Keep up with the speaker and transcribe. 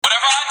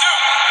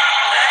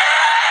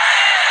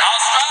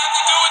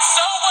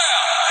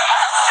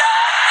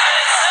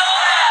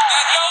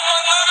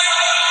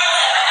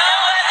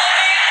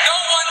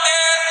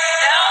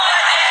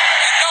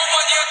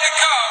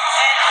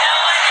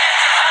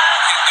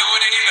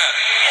any better.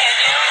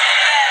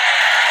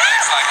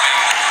 It's like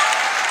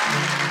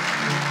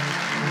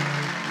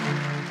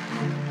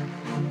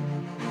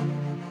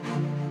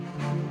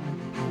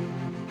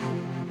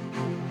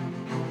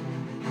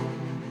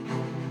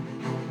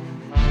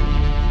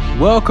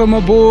Welcome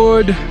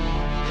aboard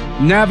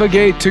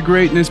Navigate to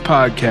Greatness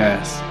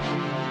podcast,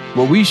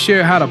 where we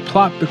share how to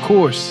plot the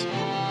course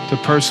to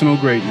personal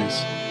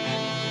greatness.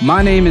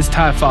 My name is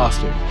Ty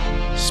Foster,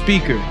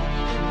 speaker,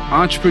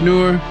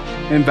 entrepreneur,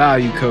 and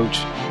value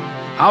coach.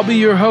 I'll be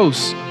your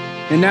host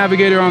and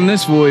navigator on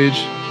this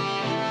voyage,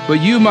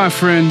 but you, my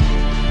friend,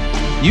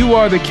 you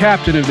are the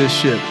captain of this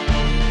ship.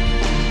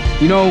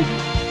 You know,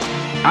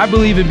 I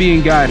believe in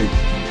being guided.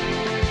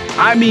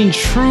 I mean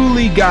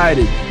truly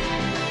guided.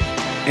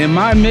 And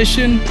my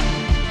mission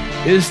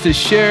is to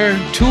share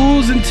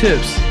tools and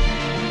tips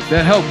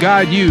that help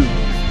guide you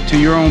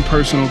to your own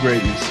personal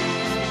greatness.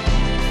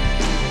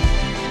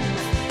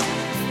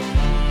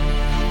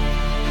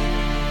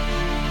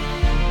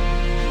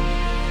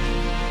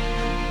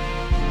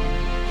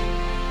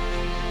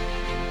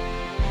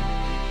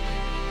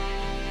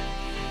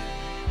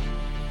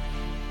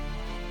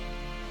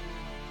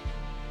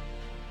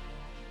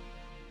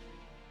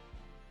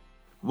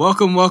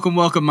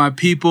 Welcome, my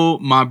people,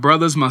 my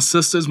brothers, my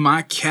sisters,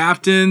 my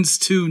captains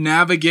to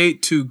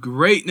Navigate to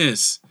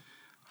Greatness.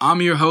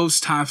 I'm your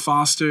host, Ty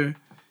Foster,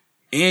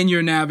 and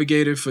your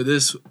navigator for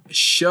this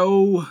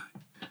show.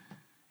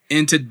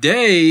 And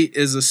today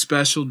is a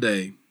special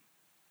day.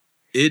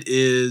 It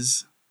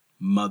is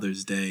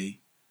Mother's Day.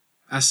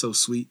 That's so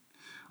sweet.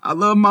 I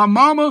love my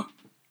mama.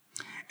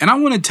 And I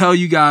want to tell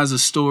you guys a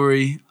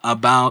story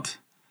about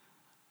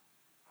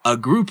a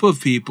group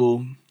of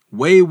people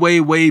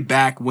way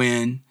back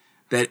when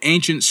that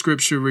ancient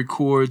scripture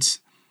records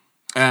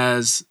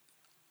as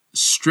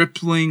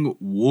stripling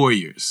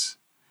warriors.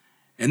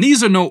 And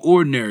these are no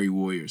ordinary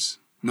warriors.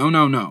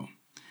 No.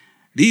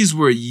 These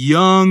were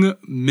young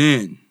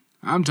men.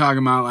 I'm talking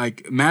about,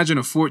 like, imagine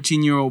a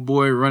 14-year-old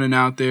boy running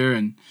out there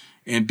and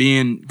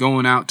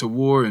going out to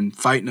war and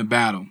fighting a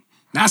battle.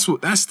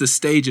 That's the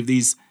stage of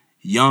these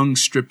young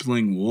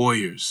stripling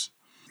warriors.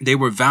 They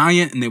were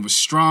valiant and they were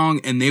strong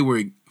and they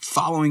were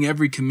following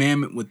every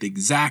commandment with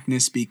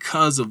exactness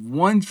because of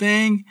one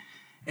thing,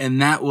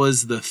 and that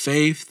was the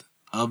faith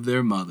of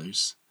their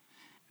mothers.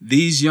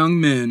 These young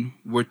men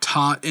were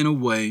taught in a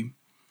way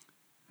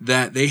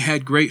that they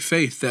had great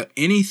faith that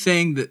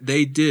anything that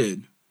they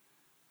did,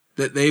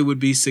 that they would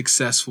be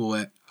successful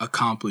at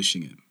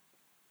accomplishing it.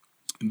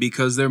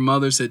 Because their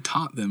mothers had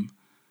taught them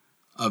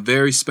a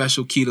very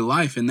special key to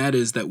life, and that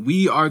is that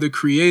we are the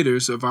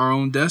creators of our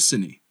own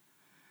destiny,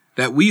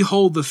 that we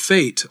hold the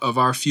fate of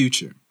our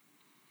future.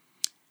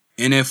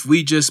 And if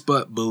we just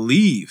but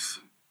believe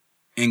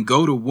and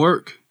go to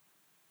work,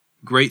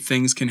 great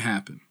things can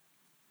happen.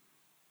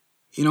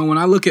 You know, when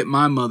I look at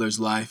my mother's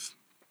life,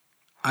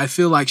 I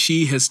feel like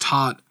she has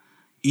taught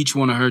each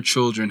one of her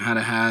children how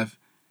to have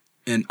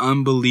an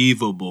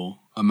unbelievable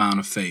amount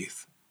of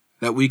faith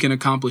that we can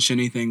accomplish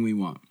anything we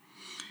want.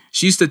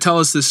 She used to tell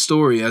us this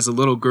story as a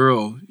little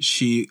girl.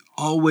 She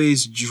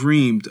always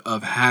dreamed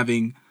of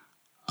having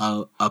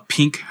a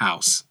pink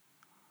house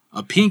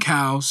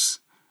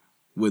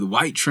with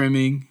white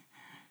trimming,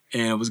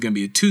 and it was going to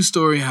be a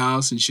 2-story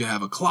house, and she'd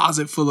have a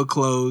closet full of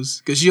clothes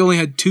because she only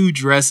had 2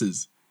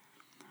 dresses.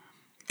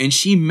 And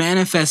she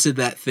manifested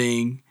that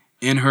thing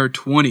in her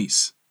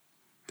 20s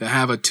to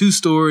have a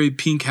 2-story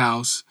pink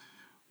house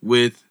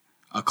with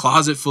a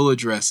closet full of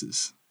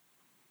dresses.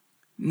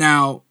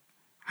 Now,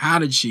 how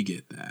did she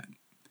get that?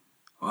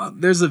 Well,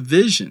 there's a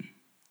vision,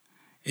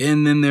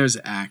 and then there's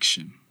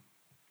action.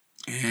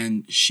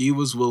 And she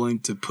was willing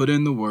to put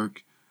in the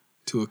work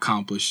to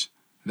accomplish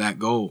that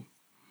goal.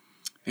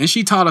 And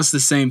she taught us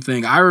the same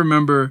thing. I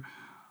remember,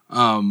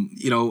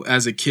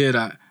 as a kid,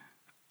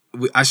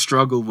 I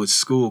struggled with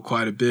school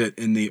quite a bit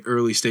in the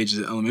early stages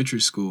of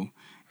elementary school.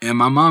 And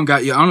my mom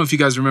I don't know if you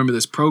guys remember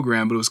this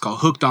program, but it was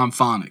called Hooked on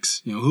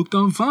Phonics. Hooked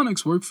on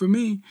Phonics worked for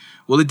me.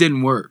 Well, it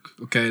didn't work.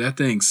 Okay, that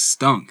thing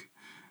stunk.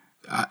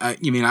 I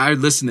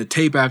listened to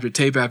tape after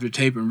tape after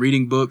tape and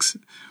reading books.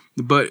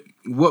 But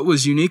what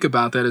was unique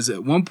about that is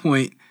at one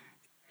point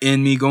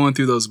in me going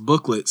through those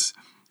booklets,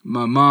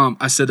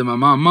 I said to my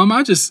mom,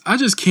 I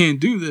just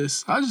can't do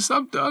this.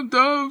 I'm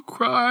done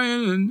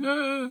crying.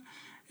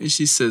 And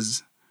she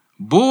says,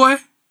 boy,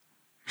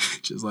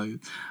 just like,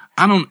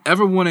 I don't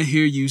ever want to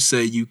hear you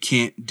say you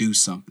can't do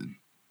something.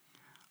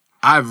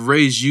 I've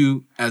raised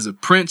you as a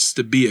prince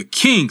to be a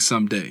king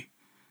someday.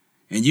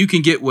 And you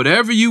can get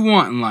whatever you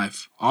want in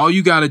life. All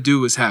you got to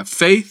do is have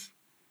faith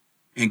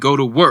and go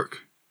to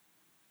work,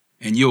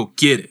 and you'll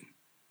get it.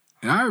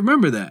 And I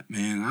remember that,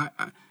 man.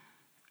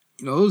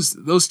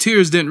 Those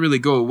tears didn't really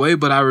go away,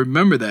 but I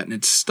remember that, and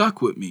it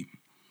stuck with me.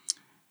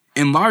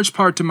 In large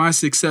part to my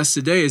success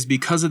today is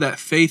because of that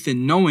faith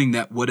in knowing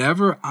that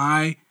whatever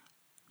I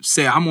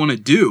say I'm going to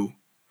do,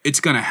 it's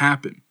going to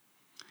happen.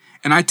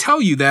 And I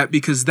tell you that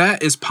because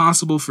that is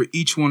possible for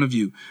each one of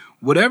you.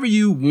 Whatever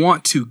you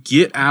want to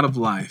get out of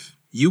life,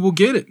 you will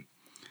get it.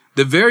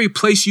 The very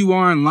place you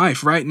are in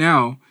life right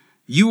now,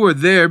 You are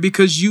there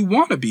because you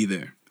want to be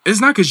there.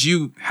 It's not because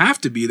you have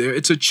to be there.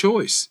 It's a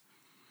choice.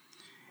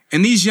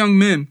 And these young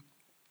men,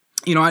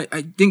 you know, I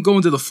didn't go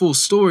into the full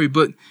story,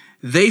 but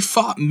they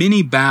fought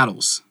many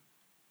battles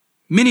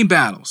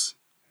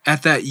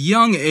at that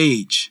young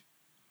age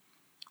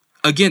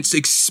against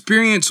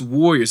experienced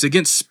warriors,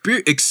 against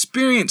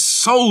experienced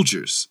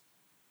soldiers.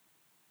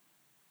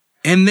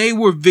 And they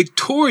were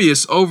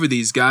victorious over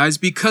these guys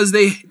because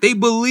they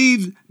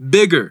believed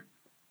bigger.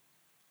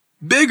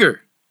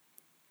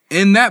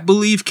 And that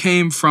belief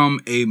came from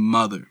a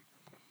mother.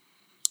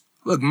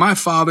 Look, my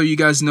father, you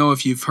guys know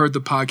if you've heard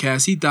the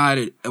podcast, he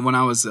died when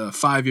I was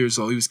 5 years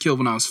old. He was killed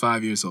when I was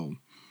 5 years old.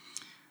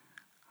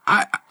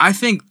 I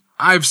think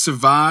I've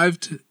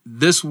survived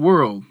this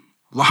world,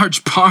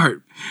 large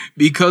part,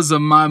 because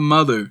of my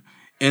mother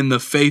and the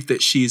faith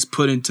that she's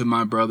put into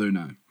my brother and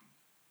I.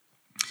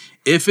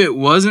 If it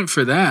wasn't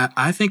for that,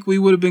 I think we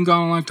would have been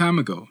gone a long time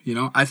ago. You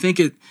know, I think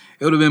it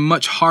would have been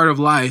much harder of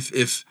life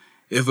if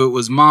it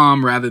was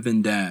mom rather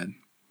than dad.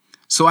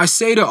 So I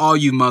say to all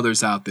you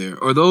mothers out there,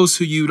 or those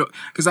who you don't,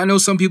 because I know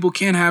some people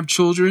can't have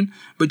children,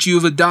 but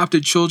you've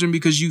adopted children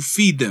because you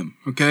feed them,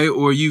 okay?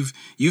 Or you've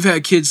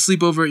had kids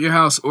sleep over at your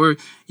house, or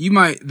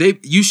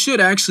you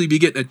should actually be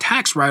getting a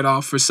tax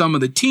write-off for some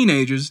of the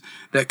teenagers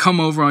that come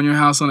over on your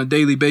house on a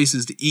daily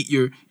basis to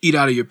eat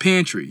out of your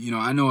pantry. You know,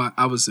 I know I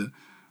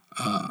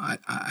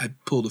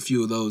pulled a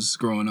few of those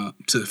growing up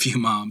to a few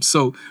moms.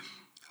 So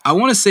I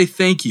want to say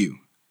thank you.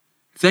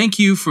 Thank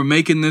you for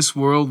making this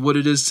world what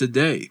it is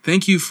today.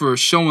 Thank you for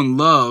showing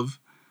love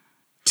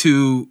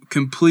to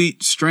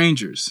complete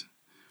strangers,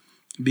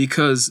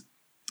 because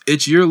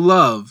it's your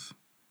love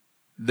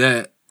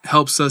that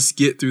helps us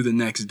get through the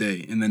next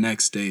day and the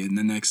next day and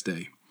the next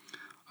day.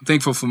 I'm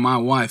thankful for my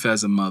wife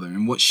as a mother,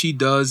 and what she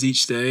does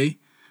each day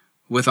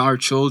with our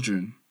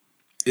children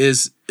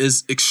is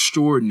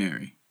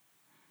extraordinary.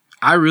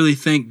 I really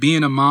think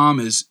being a mom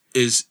is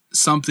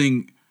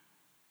something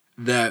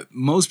that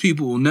most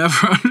people will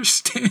never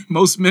understand.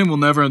 Most men will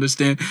never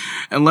understand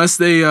unless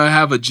they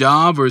have a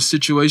job or a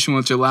situation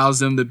which allows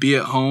them to be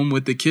at home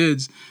with the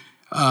kids.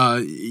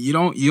 You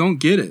don't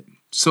get it.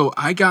 So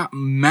I got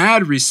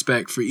mad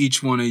respect for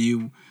each one of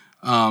you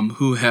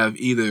who have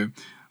either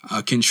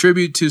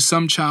contribute to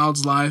some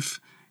child's life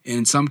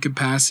in some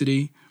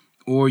capacity,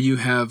 or you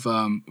have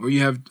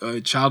a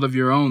child of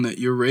your own that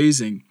you're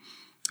raising,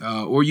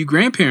 or you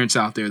grandparents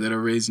out there that are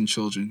raising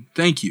children.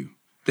 Thank you.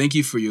 Thank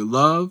you for your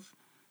love.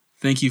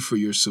 Thank you for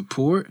your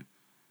support,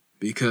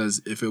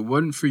 because if it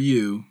wasn't for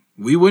you,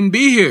 we wouldn't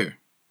be here.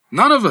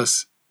 None of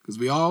us, because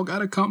we all got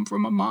to come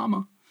from a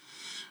mama.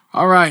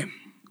 All right.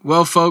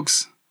 Well,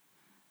 folks,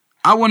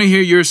 I want to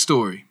hear your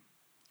story.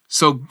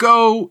 So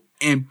go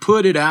and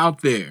put it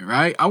out there,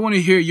 right? I want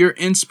to hear your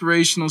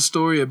inspirational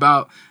story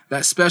about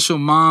that special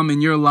mom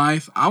in your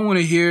life. I want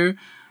to hear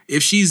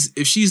if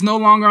she's no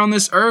longer on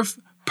this earth,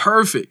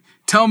 perfect.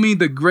 Tell me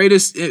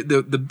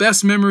the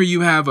best memory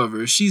you have of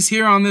her. If she's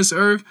here on this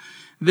earth,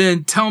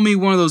 then tell me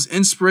one of those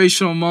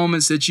inspirational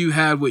moments that you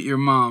had with your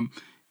mom.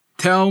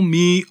 Tell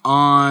me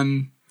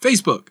on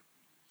Facebook.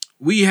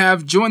 We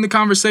have joined the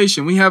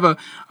conversation. We have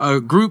a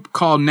group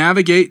called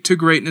Navigate to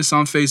Greatness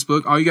on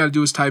Facebook. All you got to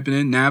do is type it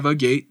in,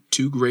 Navigate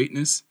to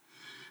Greatness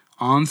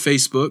on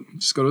Facebook.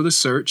 Just go to the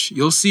search.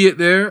 You'll see it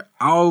there.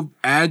 I'll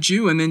add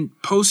you and then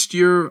post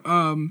your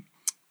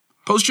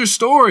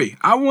story.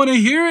 I want to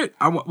hear it.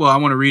 I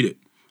want to read it.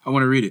 I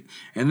want to read it.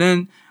 And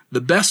then the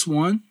best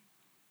one,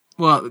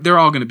 well, they're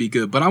all going to be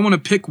good, but I want to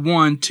pick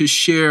one to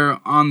share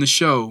on the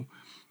show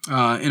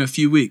in a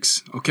few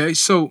weeks. Okay,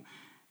 so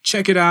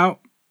check it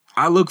out.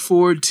 I look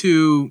forward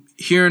to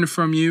hearing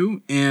from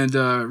you and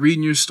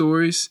reading your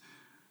stories.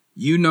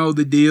 You know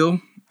the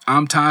deal.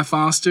 I'm Ty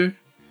Foster,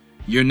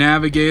 your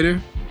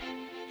navigator,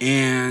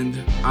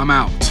 and I'm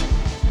out.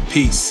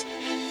 Peace.